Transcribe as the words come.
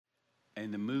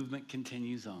and the movement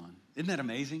continues on. Isn't that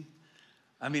amazing?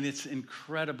 I mean, it's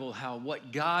incredible how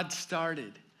what God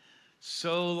started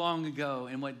so long ago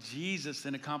and what Jesus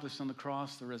then accomplished on the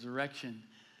cross, the resurrection,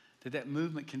 that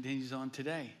movement continues on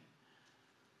today.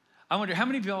 I wonder, how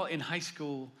many of y'all in high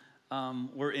school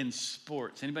were in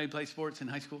sports? Anybody play sports in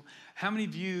high school? How many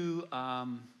of you,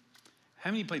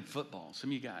 played football?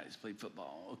 Some of you guys played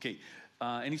football. Okay.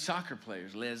 Any soccer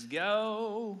players? Let's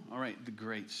go. All right, the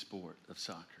great sport of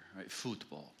soccer, right?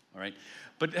 Football, all right?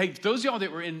 But hey, those of y'all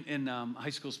that were in high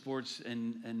school sports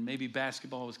and maybe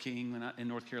basketball was king when in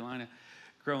North Carolina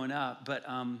growing up, but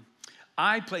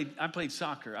I played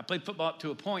soccer. I played football up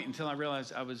to a point until I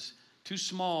realized I was too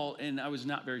small and I was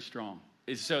not very strong.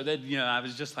 So that, I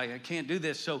was just like, I can't do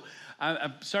this. So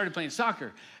I started playing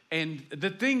soccer. And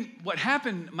what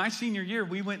happened my senior year,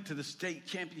 we went to the state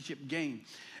championship game.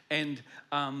 And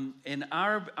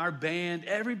our band,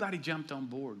 everybody jumped on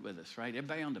board with us, right?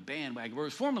 Everybody on the bandwagon. It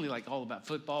was formerly like all about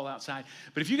football outside.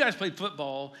 But if you guys played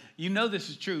football, you know this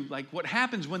is true. Like what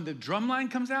happens when the drum line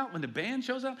comes out, when the band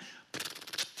shows up,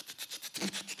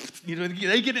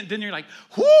 they get it, then you're like,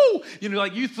 whoo!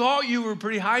 Like you thought you were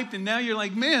pretty hyped, and now you're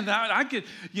like, man,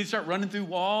 you start running through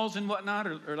walls and whatnot,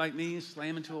 or like me,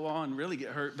 slam into a wall and really get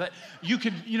hurt. But you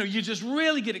could, you just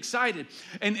really get excited.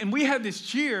 And we had this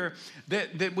cheer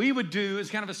that we would do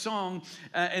as kind of a song,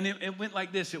 and it went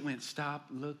like this. It went, stop,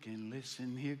 look, and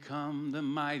listen, here come the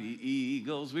mighty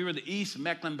Eagles. We were the East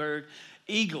Mecklenburg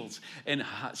Eagles. And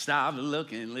stop,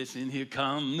 look, and listen, here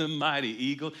come the mighty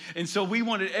eagle. And so we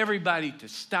wanted everybody to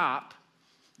stop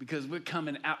because we're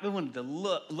coming out. We wanted to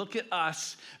look at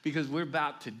us because we're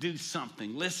about to do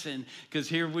something. Listen, because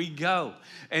here we go.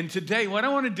 And today, what I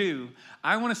want to do,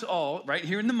 I want us all, right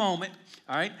here in the moment,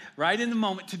 all right, right in the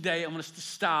moment today, I want us to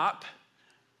stop.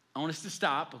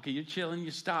 Okay, you're chilling,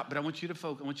 you stop, but I want you to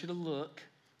focus. I want you to look,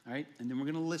 all right, and then we're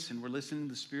going to listen. We're listening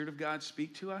to the Spirit of God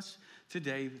speak to us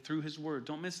today through his word.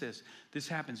 Don't miss this. This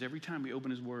happens every time we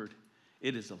open his word.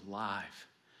 It is alive.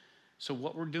 So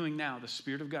what we're doing now, the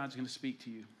Spirit of God is going to speak to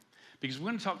you. Because we're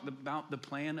going to talk about the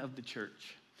plan of the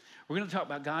church. We're going to talk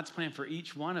about God's plan for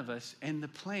each one of us. And the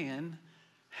plan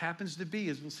happens to be,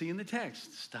 as we'll see in the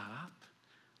text, stop,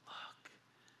 look,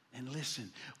 and listen.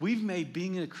 We've made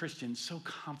being a Christian so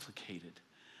complicated.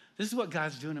 This is what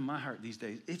God's doing in my heart these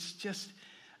days. It's just,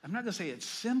 I'm not going to say it's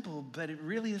simple, but it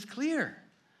really is clear.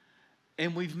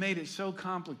 And we've made it so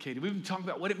complicated. We've been talking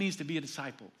about what it means to be a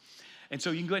disciple. And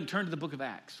so you can go ahead and turn to the book of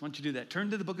Acts. Why don't you do that? Turn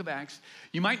to the book of Acts.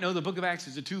 You might know the book of Acts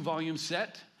is a 2-volume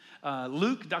set.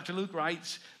 Dr. Luke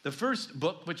writes the first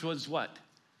book, which was what?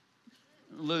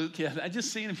 Luke. Yeah, I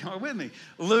just seen if y'all are with me.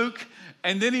 Luke.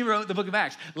 And then he wrote the book of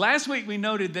Acts. Last week we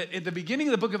noted that at the beginning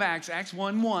of the book of Acts, Acts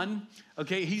 1:1,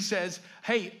 okay, he says,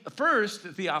 hey, first,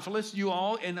 Theophilus, you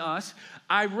all and us,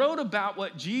 I wrote about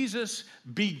what Jesus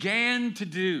began to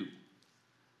do.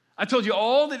 I told you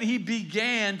all that he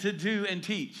began to do and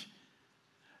teach.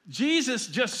 Jesus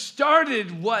just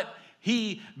started what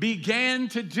he began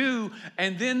to do,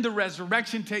 and then the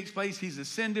resurrection takes place. He's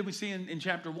ascended, we see in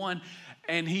chapter 1,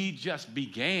 and he just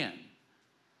began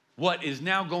what is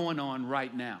now going on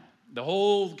right now. The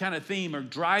whole kind of theme or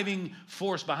driving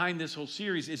force behind this whole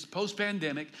series is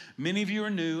post-pandemic. Many of you are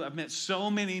new. I've met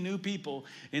so many new people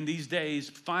in these days,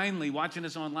 finally watching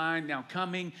us online, now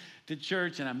coming to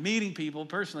church, and I'm meeting people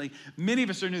personally. Many of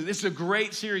us are new. This is a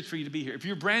great series for you to be here. If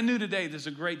you're brand new today, this is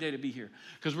a great day to be here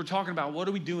because we're talking about what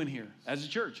are we doing here as a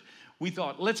church. We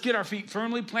thought, let's get our feet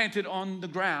firmly planted on the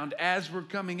ground as we're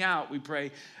coming out, we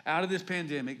pray, out of this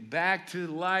pandemic, back to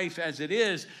life as it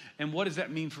is. And what does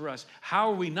that mean for us? How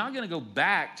are we not going to go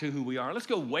back to who we are? Let's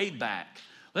go way back.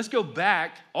 Let's go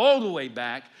back, all the way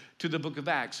back to the book of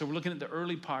Acts. So we're looking at the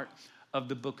early part of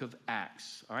the book of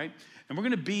Acts, all right? And we're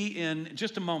going to be in,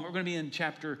 just a moment, we're going to be in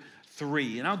chapter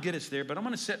 3. And I'll get us there, but I'm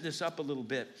going to set this up a little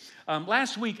bit.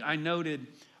 Last week I noted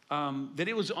that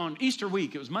it was on Easter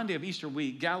week. It was Monday of Easter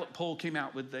week. Gallup poll came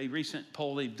out with a recent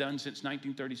poll they've done since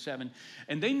 1937.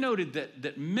 And they noted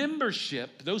that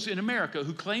membership, those in America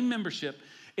who claim membership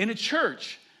in a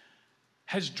church,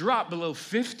 has dropped below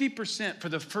 50% for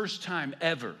the first time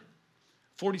ever.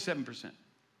 47%.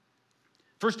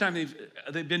 First time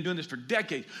they've been doing this for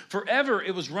decades. Forever,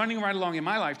 it was running right along in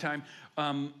my lifetime.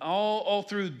 All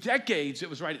through decades, it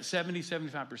was right at 70,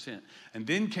 75%. And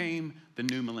then came the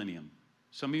new millennium.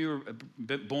 Some of you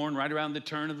were born right around the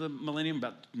turn of the millennium,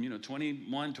 about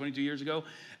 21, 22 years ago.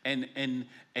 And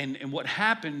what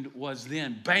happened was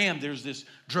then, bam, there's this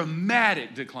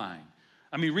dramatic decline.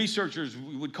 I mean, researchers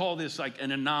would call this like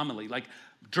an anomaly, like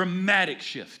dramatic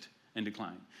shift and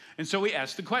decline. And so we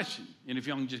asked the question, and if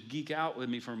y'all can just geek out with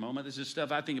me for a moment, this is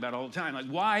stuff I think about all the time. Like,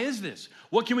 why is this?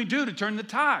 What can we do to turn the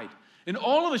tide? And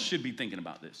all of us should be thinking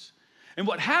about this. And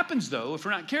what happens, though, if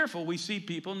we're not careful, we see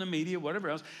people in the media, whatever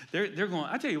else, they're going,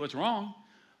 I tell you what's wrong.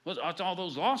 Well, it's all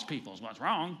those lost people is what's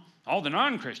wrong. All the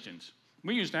non-Christians.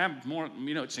 We used to have more,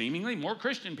 seemingly more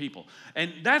Christian people.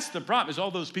 And that's the problem, is all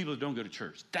those people that don't go to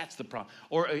church. That's the problem.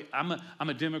 Or I'm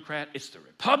a Democrat. It's the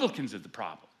Republicans that are the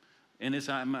problem. And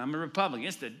I'm a Republican.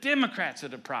 It's the Democrats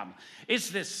that are the problem.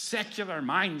 It's this secular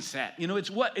mindset.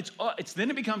 Then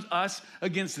it becomes us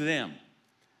against them.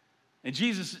 And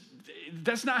Jesus,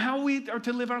 that's not how we are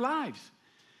to live our lives.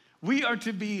 We are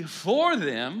to be for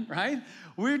them, right?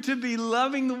 We're to be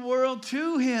loving the world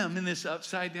to him in this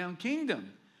upside down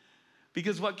kingdom.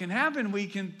 Because what can happen, we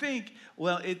can think,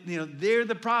 well, they're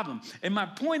the problem. And my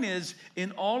point is,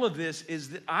 in all of this,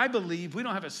 is that I believe we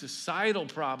don't have a societal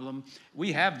problem.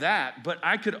 We have that. But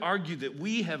I could argue that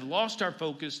we have lost our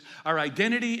focus. Our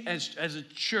identity as a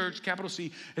church, capital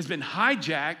C, has been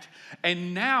hijacked.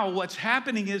 And now what's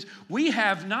happening is we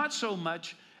have not so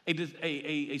much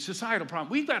a societal problem.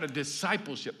 We've got a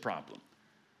discipleship problem.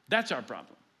 That's our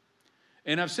problem.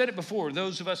 And I've said it before,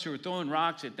 those of us who are throwing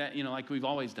rocks at that, like we've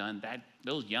always done,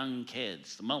 those young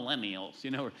kids, the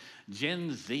millennials, or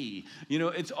Gen Z,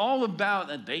 it's all about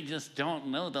that they just don't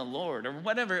know the Lord or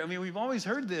whatever. I mean, we've always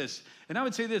heard this. And I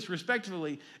would say this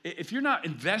respectively, if you're not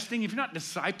investing, if you're not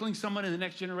discipling someone in the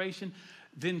next generation,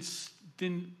 then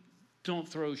don't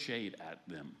throw shade at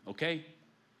them, okay?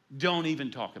 Don't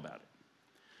even talk about it.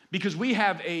 Because we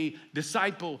have a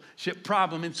discipleship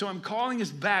problem. And so I'm calling us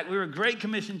back. We're a Great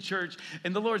Commission church,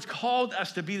 and the Lord's called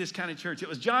us to be this kind of church. It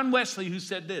was John Wesley who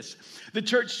said this: the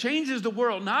church changes the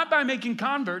world not by making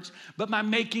converts, but by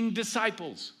making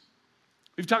disciples.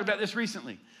 We've talked about this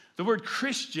recently. The word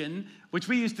Christian, which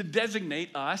we used to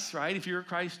designate us, right? If you're a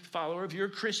Christ follower, if you're a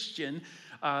Christian,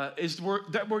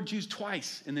 that word's used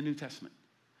twice in the New Testament.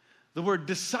 The word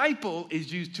disciple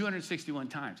is used 261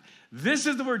 times. This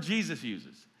is the word Jesus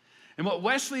uses. And what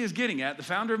Wesley is getting at, the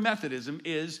founder of Methodism,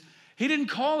 is he didn't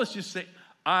call us just to say,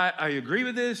 I agree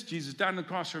with this. Jesus died on the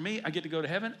cross for me. I get to go to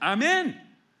heaven. I'm in.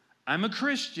 I'm a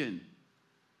Christian.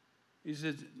 He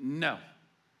says, no.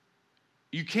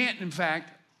 You can't, in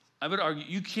fact, I would argue,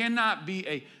 you cannot be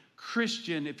a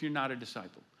Christian if you're not a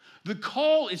disciple. The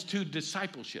call is to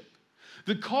discipleship.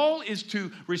 The call is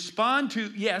to respond to,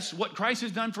 yes, what Christ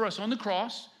has done for us on the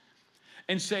cross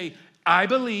and say, I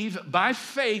believe by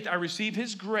faith I receive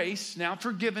his grace, now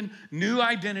forgiven, new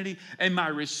identity, and my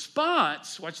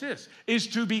response, watch this, is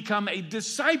to become a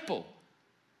disciple.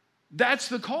 That's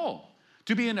the call,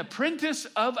 to be an apprentice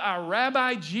of our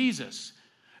Rabbi Jesus.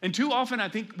 And too often I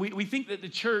think we think that the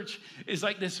church is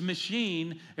like this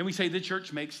machine, and we say the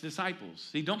church makes disciples.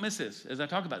 See, don't miss this as I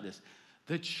talk about this.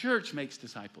 The church makes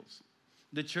disciples.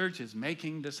 The church is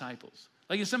making disciples.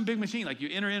 Like it's some big machine. Like you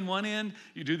enter in one end,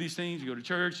 you do these things, you go to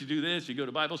church, you do this, you go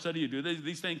to Bible study, you do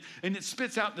these things, and it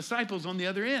spits out disciples on the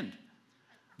other end.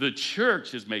 The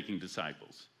church is making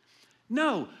disciples.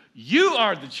 No, you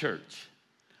are the church.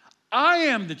 I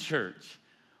am the church.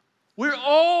 We're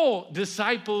all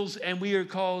disciples, and we are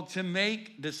called to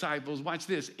make disciples. Watch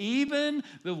this. Even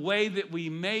the way that we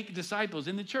make disciples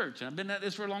in the church, and I've been at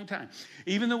this for a long time,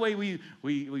 even the way we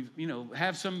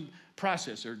have some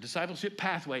process or discipleship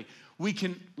pathway, we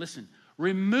can,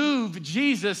 remove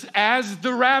Jesus as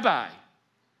the rabbi.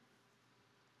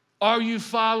 Are you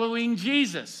following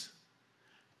Jesus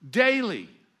daily?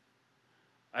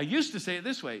 I used to say it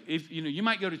this way. If you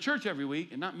might go to church every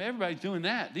week, and not everybody's doing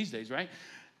that these days, right?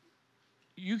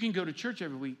 You can go to church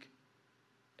every week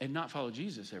and not follow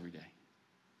Jesus every day.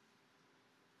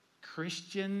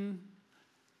 Christian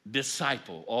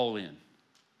disciple, all in.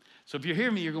 So if you're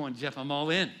hearing me, you're going, Jeff, I'm all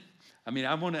in.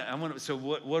 I want to, so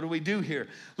what do we do here?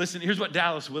 Listen, here's what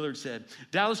Dallas Willard said.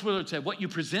 Dallas Willard said, what you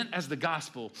present as the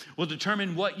gospel will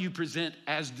determine what you present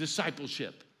as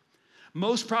discipleship.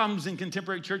 Most problems in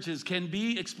contemporary churches can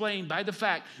be explained by the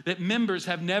fact that members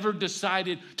have never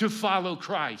decided to follow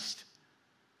Christ.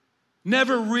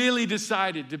 Never really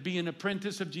decided to be an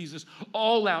apprentice of Jesus,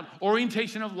 all out,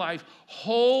 orientation of life,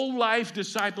 whole life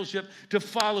discipleship to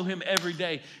follow him every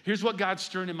day. Here's what God's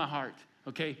stirring in my heart,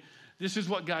 okay? This is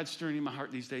what God's stirring in my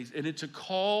heart these days. And it's a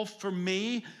call for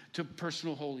me to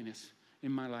personal holiness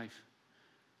in my life.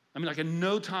 Like a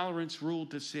no tolerance rule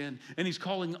to sin. And he's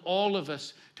calling all of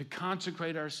us to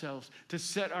consecrate ourselves, to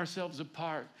set ourselves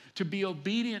apart, to be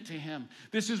obedient to him.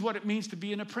 This is what it means to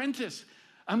be an apprentice.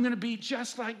 I'm going to be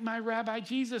just like my Rabbi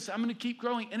Jesus. I'm going to keep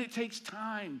growing. And it takes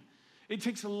time. It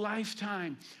takes a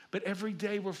lifetime. But every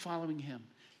day we're following him,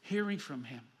 hearing from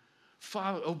him,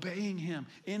 obeying him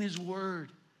in his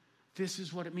word. This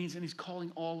is what it means. And he's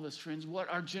calling all of us, friends. What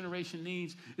our generation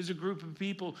needs is a group of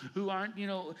people who aren't,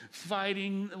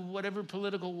 fighting whatever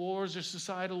political wars or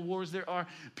societal wars there are.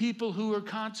 People who are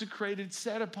consecrated,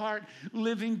 set apart,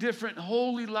 living different,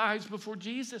 holy lives before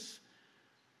Jesus.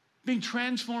 Being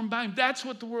transformed by him. That's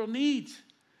what the world needs.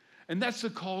 And that's the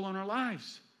call on our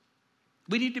lives.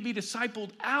 We need to be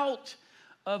discipled out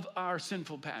of our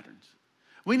sinful patterns.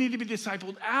 We need to be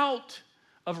discipled out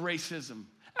of racism,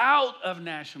 out of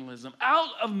nationalism, out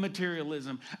of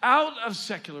materialism, out of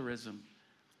secularism.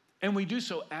 And we do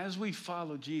so as we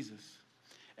follow Jesus.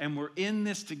 And we're in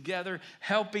this together,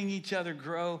 helping each other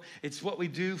grow. It's what we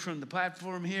do from the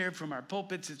platform here, from our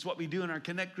pulpits. It's what we do in our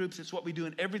connect groups. It's what we do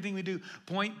in everything we do.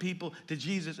 Point people to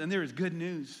Jesus. And there is good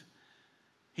news.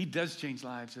 He does change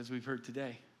lives, as we've heard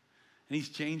today. And he's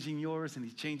changing yours and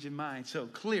he's changing mine. So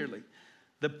clearly,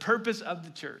 the purpose of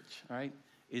the church, all right,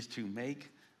 is to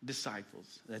make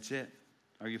disciples. That's it.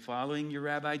 Are you following your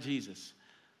Rabbi Jesus?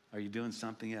 Are you doing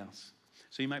something else?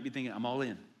 So you might be thinking, I'm all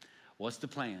in. What's the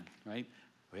plan, right?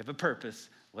 We have a purpose.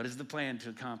 What is the plan to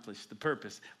accomplish the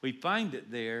purpose? We find it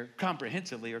there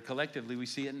comprehensively or collectively. We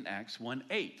see it in Acts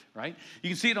 1:8, right? You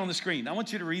can see it on the screen. I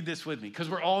want you to read this with me because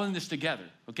we're all in this together.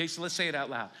 Okay, so let's say it out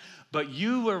loud. But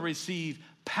you will receive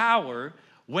power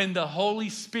when the Holy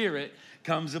Spirit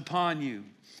comes upon you.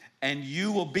 And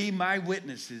you will be my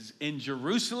witnesses in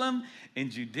Jerusalem, in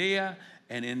Judea,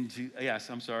 and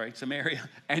Samaria,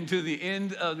 and to the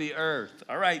end of the earth.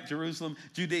 All right, Jerusalem,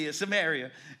 Judea,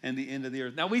 Samaria, and the end of the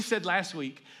earth. Now, we said last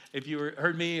week, if you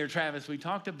heard me or Travis, we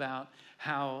talked about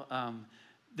how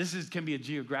can be a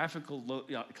geographical,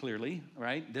 clearly,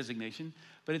 right, designation,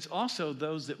 but it's also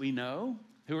those that we know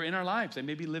who are in our lives. They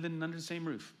may be living under the same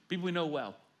roof. People we know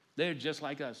well. They're just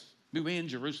like us. We're in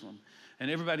Jerusalem,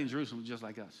 and everybody in Jerusalem is just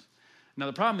like us. Now,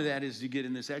 the problem with that is you get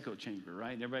in this echo chamber,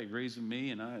 right? Everybody agrees with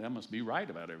me, and I must be right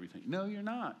about everything. No, you're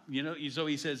not. So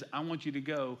he says, I want you to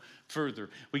go further.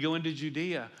 We go into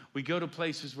Judea. We go to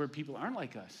places where people aren't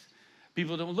like us.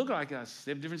 People don't look like us.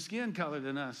 They have different skin color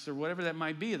than us or whatever that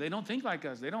might be. They don't think like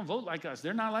us. They don't vote like us.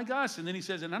 They're not like us. And then he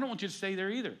says, and I don't want you to stay there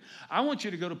either. I want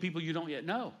you to go to people you don't yet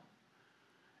know.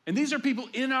 And these are people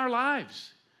in our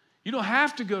lives. You don't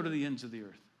have to go to the ends of the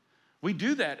earth. We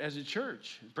do that as a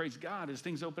church. Praise God, as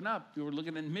things open up. We were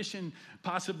looking at mission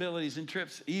possibilities and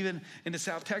trips, even into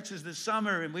South Texas this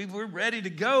summer, and we're ready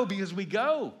to go because we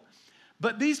go.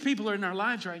 But these people are in our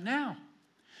lives right now.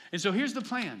 And so here's the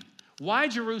plan. Why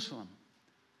Jerusalem?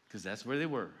 Because that's where they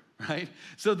were, right?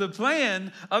 So the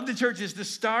plan of the church is to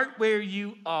start where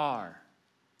you are.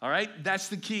 All right? That's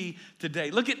the key today.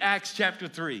 Look at Acts chapter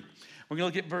 3. We're going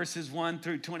to look at verses 1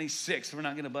 through 26. We're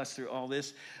not going to bust through all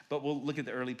this, but we'll look at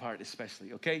the early part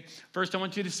especially, okay? First, I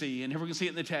want you to see, and here we're going to see it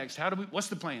in the text. What's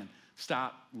the plan?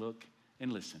 Stop, look,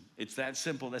 and listen. It's that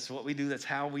simple. That's what we do. That's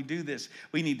how we do this.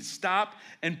 We need to stop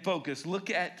and focus. Look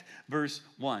at verse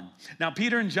 1. Now,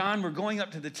 Peter and John were going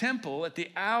up to the temple at the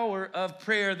hour of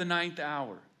prayer, the 9th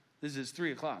hour. This is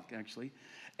 3 o'clock, actually.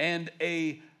 And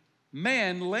a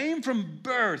man lame from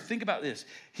birth, think about this.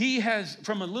 He has,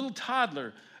 from a little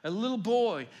toddler, a little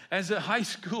boy, as a high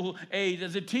school age,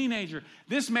 as a teenager,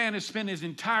 this man has spent his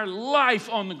entire life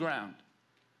on the ground.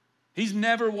 He's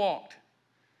never walked.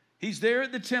 He's there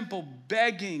at the temple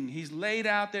begging. He's laid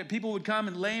out there. People would come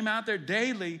and lay him out there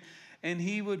daily, and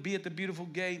he would be at the beautiful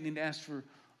gate and he'd ask for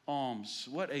alms.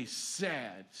 What a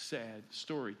sad, sad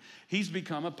story. He's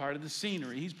become a part of the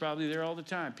scenery. He's probably there all the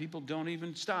time. People don't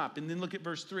even stop. And then look at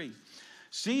verse 3.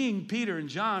 Seeing Peter and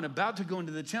John about to go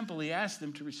into the temple, he asked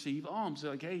them to receive alms.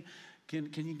 They're like, hey, can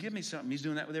you give me something? He's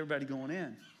doing that with everybody going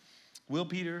in. Will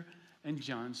Peter and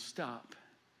John stop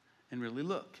and really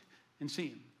look and see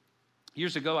him?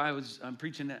 Years ago, I'm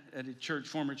preaching at a church,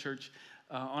 former church,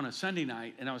 on a Sunday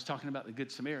night, and I was talking about the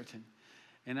Good Samaritan.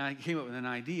 And I came up with an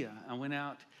idea. I went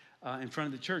out in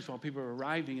front of the church while people were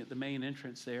arriving at the main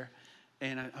entrance there,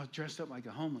 and I was dressed up like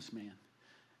a homeless man.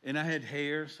 And I had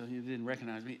hair, so you didn't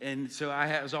recognize me. And so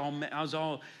I was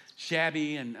all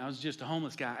shabby, and I was just a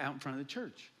homeless guy out in front of the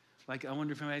church. Like, I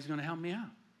wonder if anybody's going to help me out.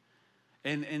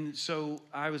 And so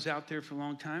I was out there for a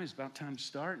long time. It's about time to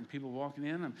start, and people walking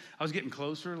in. I was getting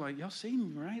closer, like, y'all see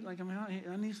me, right? Like, I'm out,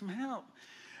 I need some help.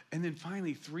 And then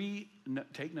finally, 3,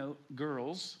 take note,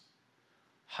 girls,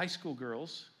 high school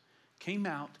girls, came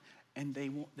out, and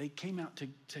they came out to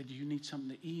say, do you need something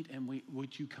to eat? And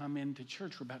would you come into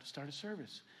church? We're about to start a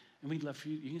service. And we'd love for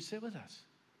you. You can sit with us.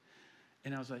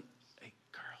 And I was like, hey,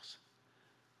 girls,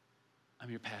 I'm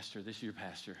your pastor. This is your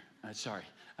pastor. Sorry,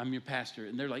 I'm your pastor.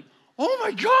 And they're like, oh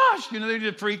my gosh. They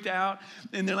just freaked out.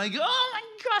 And they're like, oh my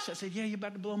gosh. I said, yeah, you're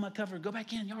about to blow my cover. Go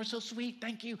back in. Y'all are so sweet.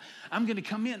 Thank you. I'm going to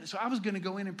come in. So I was going to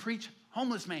go in and preach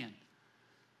homeless man.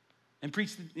 and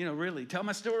preach, really tell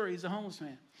my story as a homeless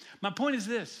man. My point is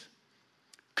this.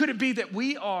 Could it be that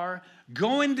we are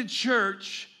going to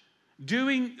church,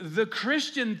 doing the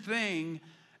Christian thing,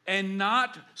 and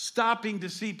not stopping to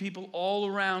see people all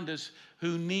around us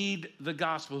who need the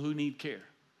gospel, who need care?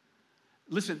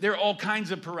 Listen, there are all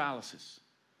kinds of paralysis.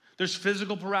 There's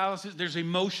physical paralysis, there's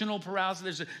emotional paralysis,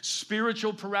 there's a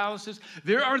spiritual paralysis.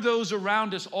 There are those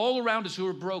around us, all around us, who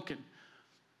are broken.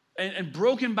 And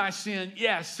broken by sin,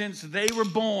 yes, since they were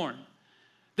born.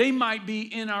 They might be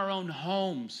in our own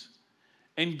homes.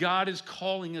 And God is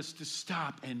calling us to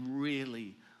stop and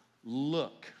really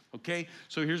look, okay?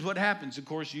 So here's what happens. Of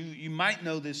course, you might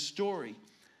know this story.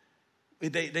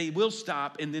 They will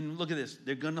stop, and then look at this.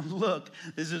 They're going to look.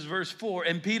 This is verse 4.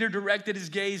 And Peter directed his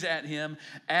gaze at him,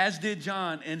 as did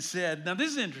John, and said, now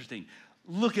this is interesting.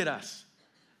 Look at us.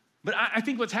 But I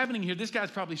think what's happening here, this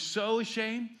guy's probably so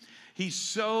ashamed. He's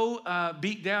so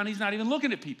beat down, he's not even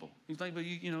looking at people. He's like, well,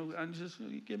 you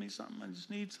give me something. I just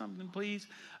need something, please.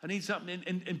 I need something.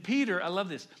 And Peter, I love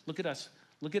this. Look at us.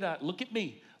 Look at us. Look at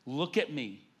me. Look at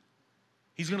me.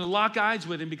 He's going to lock eyes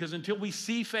with him, because until we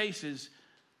see faces,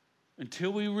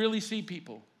 until we really see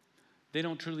people, they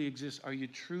don't truly exist. Are you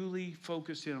truly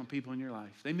focused in on people in your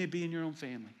life? They may be in your own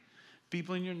family,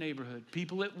 people in your neighborhood,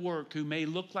 people at work who may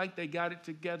look like they got it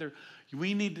together.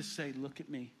 We need to say, look at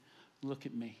me. Look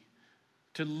at me.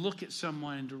 To look at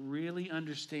someone and to really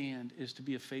understand is to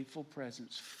be a faithful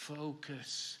presence.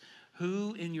 Focus.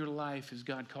 Who in your life is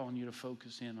God calling you to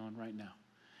focus in on right now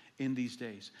in these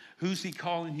days? Who's he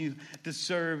calling you to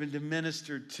serve and to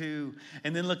minister to?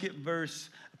 And then look at verse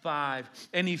 5.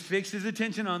 And he fixed his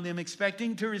attention on them,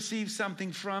 expecting to receive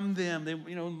something from them.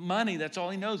 Money, that's all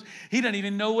he knows. He doesn't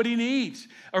even know what he needs,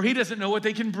 or he doesn't know what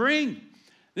they can bring.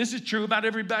 This is true about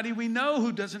everybody we know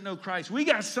who doesn't know Christ. We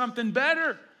got something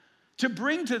better to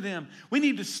bring to them. We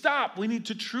need to stop. We need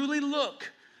to truly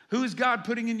look. Who is God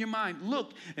putting in your mind?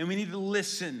 Look, and we need to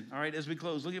listen. All right, as we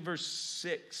close, look at verse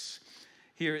 6.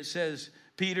 Here it says,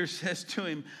 Peter says to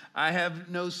him, I have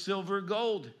no silver or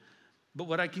gold, but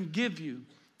what I can give you,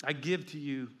 I give to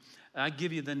you. I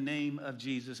give you the name of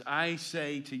Jesus. I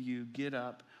say to you, get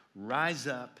up, rise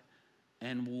up,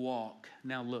 and walk.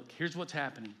 Now look, here's what's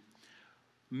happening.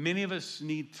 Many of us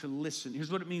need to listen.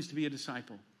 Here's what it means to be a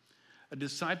disciple. A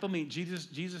disciple means,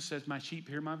 Jesus says, my sheep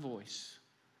hear my voice.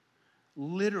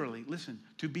 Literally, listen,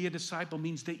 to be a disciple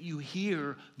means that you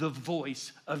hear the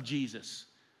voice of Jesus.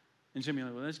 And some of you are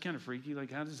like, well, that's kind of freaky.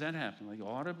 Like, how does that happen? Like,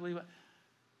 audibly?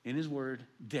 In his word,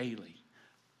 daily.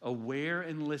 Aware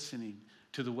and listening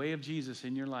to the way of Jesus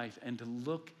in your life, and to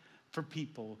look for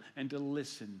people and to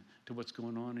listen to what's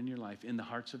going on in your life, in the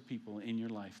hearts of people in your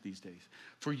life these days.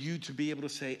 For you to be able to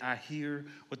say, I hear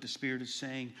what the Spirit is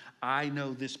saying. I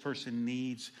know this person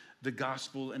needs the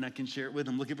gospel, and I can share it with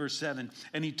them. Look at verse 7.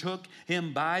 And he took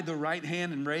him by the right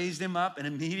hand and raised him up, and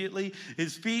immediately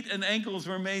his feet and ankles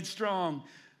were made strong.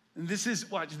 And this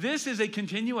is a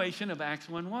continuation of Acts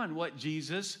 1:1, what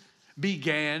Jesus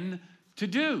began to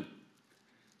do.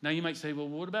 Now you might say, well,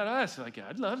 what about us? Like,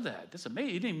 I'd love that. That's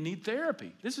amazing. You didn't even need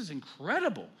therapy. This is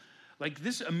incredible. Like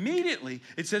this immediately,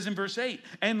 it says in verse 8,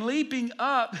 and leaping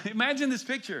up, imagine this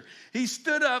picture. He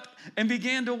stood up and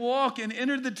began to walk and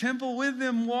entered the temple with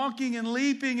them, walking and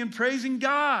leaping and praising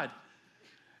God.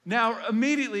 Now,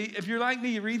 immediately, if you're like me,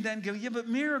 you read that and go, yeah, but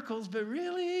miracles, but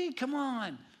really? Come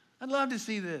on. I'd love to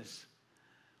see this.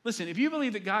 Listen, if you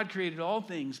believe that God created all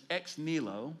things ex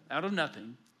nihilo, out of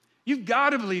nothing, you've got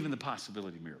to believe in the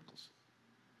possibility of miracles.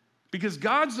 Because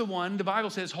God's the one, the Bible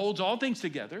says, holds all things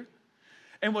together.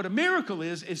 And what a miracle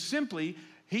is simply,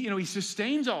 he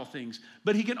sustains all things.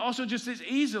 But he can also just as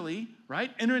easily,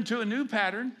 right, enter into a new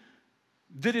pattern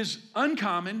that is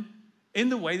uncommon in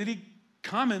the way that he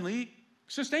commonly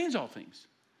sustains all things.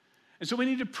 And so we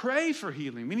need to pray for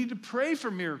healing. We need to pray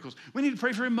for miracles. We need to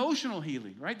pray for emotional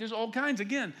healing, right? There's all kinds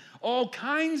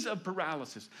of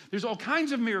paralysis. There's all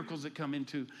kinds of miracles that come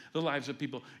into the lives of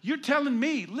people. You're telling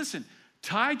me, listen,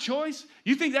 tie choice,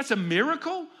 you think that's a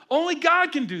miracle? Only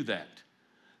God can do that.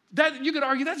 That you could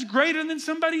argue that's greater than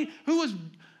somebody who was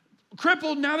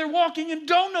crippled, now they're walking and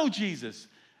don't know Jesus.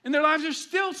 And their lives are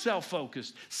still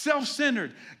self-focused,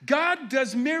 self-centered. God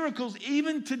does miracles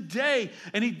even today,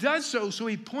 and he does so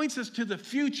he points us to the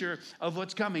future of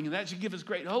what's coming, and that should give us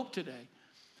great hope today.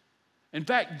 In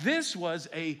fact, this was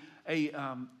a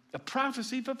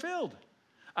prophecy fulfilled.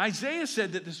 Isaiah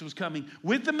said that this was coming.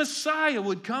 With the Messiah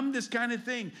would come this kind of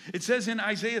thing. It says in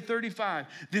Isaiah 35,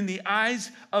 then the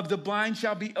eyes of the blind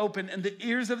shall be opened and the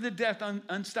ears of the deaf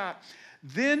unstopped.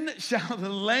 Then shall the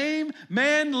lame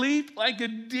man leap like a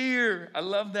deer. I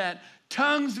love that.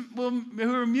 Tongues who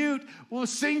are mute will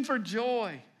sing for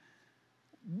joy.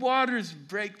 Waters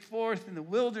break forth in the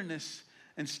wilderness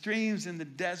and streams in the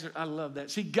desert. I love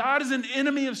that. See, God is an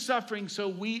enemy of suffering, so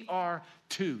we are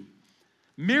too.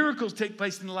 Miracles take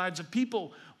place in the lives of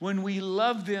people. When we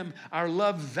love them, our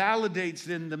love validates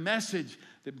then the message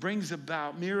that brings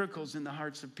about miracles in the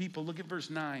hearts of people. Look at verse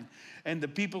 9. And the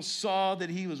people saw that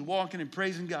he was walking and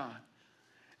praising God.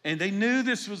 And they knew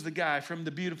this was the guy from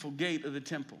the beautiful gate of the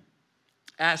temple,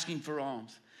 asking for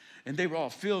alms. And they were all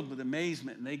filled with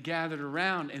amazement, and they gathered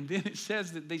around. And then it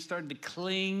says that they started to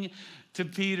cling to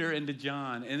Peter and to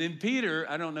John. And then Peter,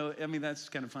 I don't know, I mean, that's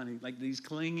kind of funny. Like, he's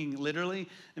clinging literally.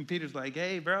 And Peter's like,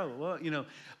 hey, bro, well,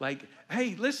 like,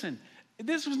 hey, listen,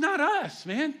 this was not us,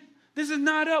 man. This is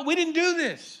not us. We didn't do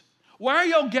this. Why are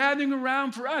y'all gathering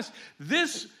around for us?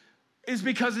 This is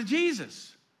because of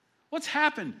Jesus. What's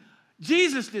happened?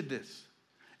 Jesus did this.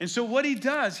 And so what he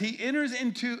does, he enters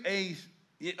into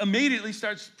immediately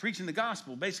starts preaching the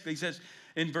gospel. Basically, he says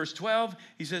in verse 12,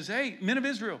 he says, hey, men of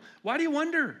Israel, why do you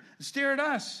wonder and stare at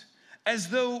us as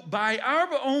though by our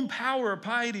own power or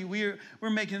piety we're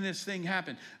making this thing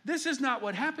happen? This is not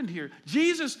what happened here.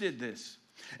 Jesus did this.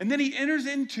 And then he enters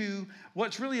into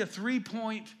what's really a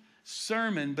 3-point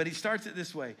sermon, but he starts it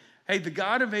this way. Hey, the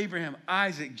God of Abraham,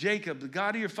 Isaac, Jacob, the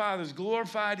God of your fathers,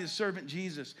 glorified his servant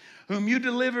Jesus, whom you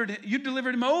delivered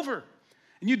him over.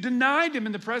 And you denied him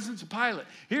in the presence of Pilate.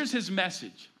 Here's his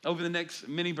message over the next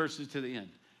many verses to the end.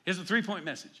 Here's a 3-point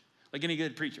message, like any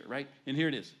good preacher, right? And here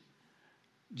it is.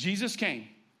 Jesus came.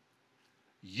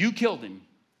 You killed him.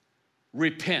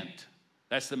 Repent.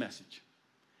 That's the message.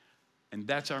 And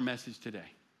that's our message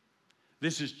today.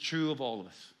 This is true of all of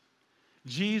us.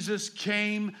 Jesus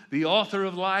came, the author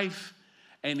of life,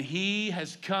 and he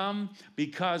has come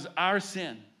because our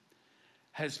sin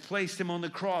has placed him on the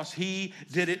cross. He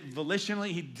did it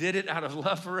volitionally. He did it out of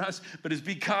love for us. But it's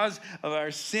because of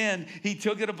our sin, he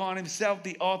took it upon himself.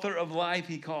 The author of life,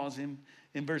 he calls him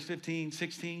in verse 15,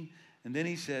 16. And then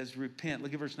he says, repent.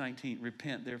 Look at verse 19.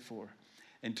 Repent, therefore,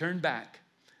 and turn back,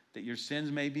 that your sins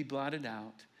may be blotted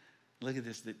out. Look at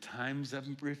this, that times of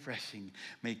refreshing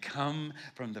may come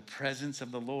from the presence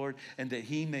of the Lord, and that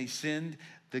he may send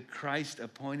the Christ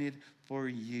appointed for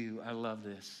you. I love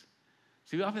this.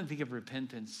 See, we often think of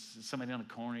repentance as somebody on a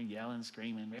corner yelling,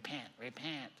 screaming, repent,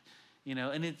 repent.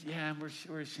 And it's,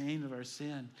 we're ashamed of our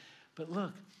sin. But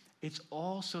look, it's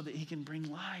all so that he can bring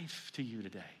life to you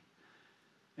today.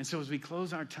 And so as we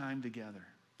close our time together,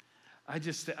 I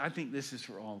think this is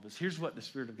for all of us. Here's what the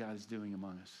Spirit of God is doing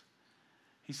among us.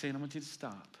 He's saying, I want you to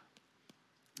stop.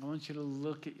 I want you to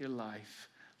look at your life.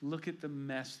 Look at the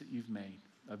mess that you've made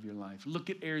of your life. Look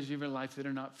at areas of your life that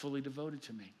are not fully devoted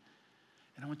to me.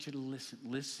 And I want you to listen.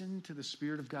 Listen to the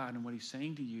Spirit of God and what he's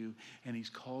saying to you, and he's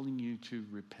calling you to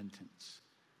repentance.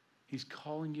 He's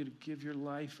calling you to give your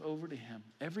life over to him.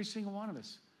 Every single one of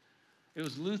us. It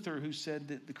was Luther who said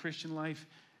that the Christian life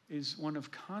is one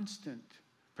of constant,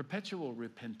 perpetual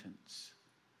repentance.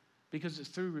 Because it's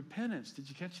through repentance, did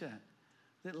you catch that?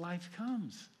 That life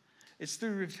comes. It's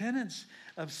through repentance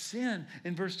of sin.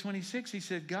 In verse 26, he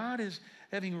said, God is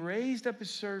having raised up his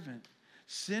servant,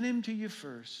 sent him to you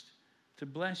first, to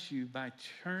bless you by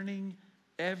turning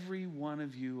every one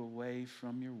of you away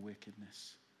from your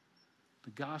wickedness.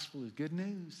 The gospel is good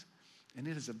news, and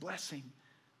it is a blessing,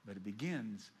 but it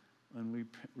begins when we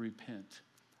repent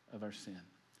of our sin.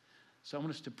 So I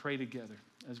want us to pray together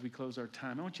as we close our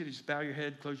time. I want you to just bow your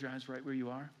head, close your eyes right where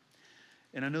you are.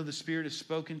 And I know the Spirit has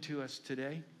spoken to us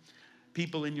today.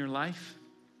 People in your life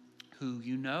who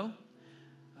you know,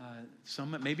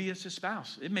 maybe it's a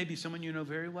spouse. It may be someone you know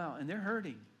very well, and they're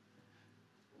hurting.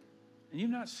 And you've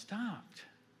not stopped.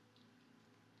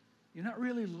 You've not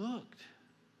really looked.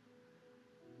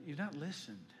 You've not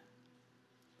listened.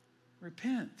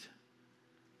 Repent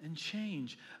and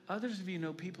change. Others of you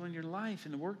know people in your life,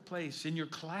 in the workplace, in your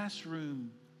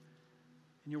classroom,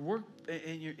 in your work,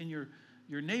 in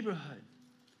your neighborhood,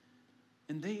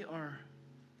 and they are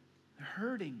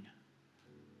hurting.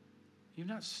 You've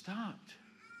not stopped.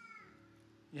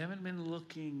 You haven't been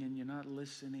looking, and you're not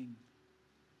listening.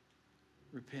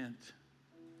 Repent.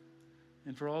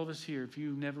 And for all of us here, if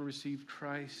you've never received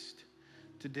Christ,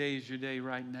 today is your day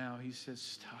right now. He says,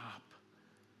 stop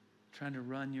trying to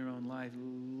run your own life.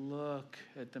 Look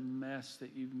at the mess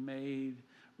that you've made.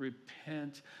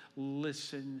 Repent.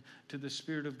 Listen to the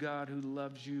Spirit of God who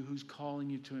loves you, who's calling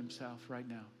you to himself right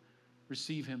now.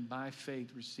 Receive him by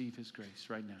faith. Receive his grace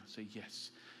right now. Say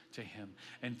yes to him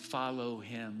and follow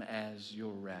him as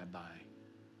your rabbi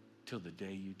till the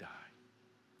day you die.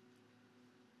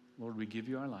 Lord, we give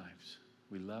you our lives.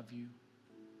 We love you.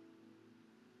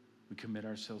 We commit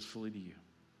ourselves fully to you.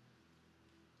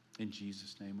 In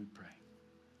Jesus' name we pray.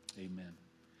 Amen.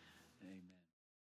 Amen.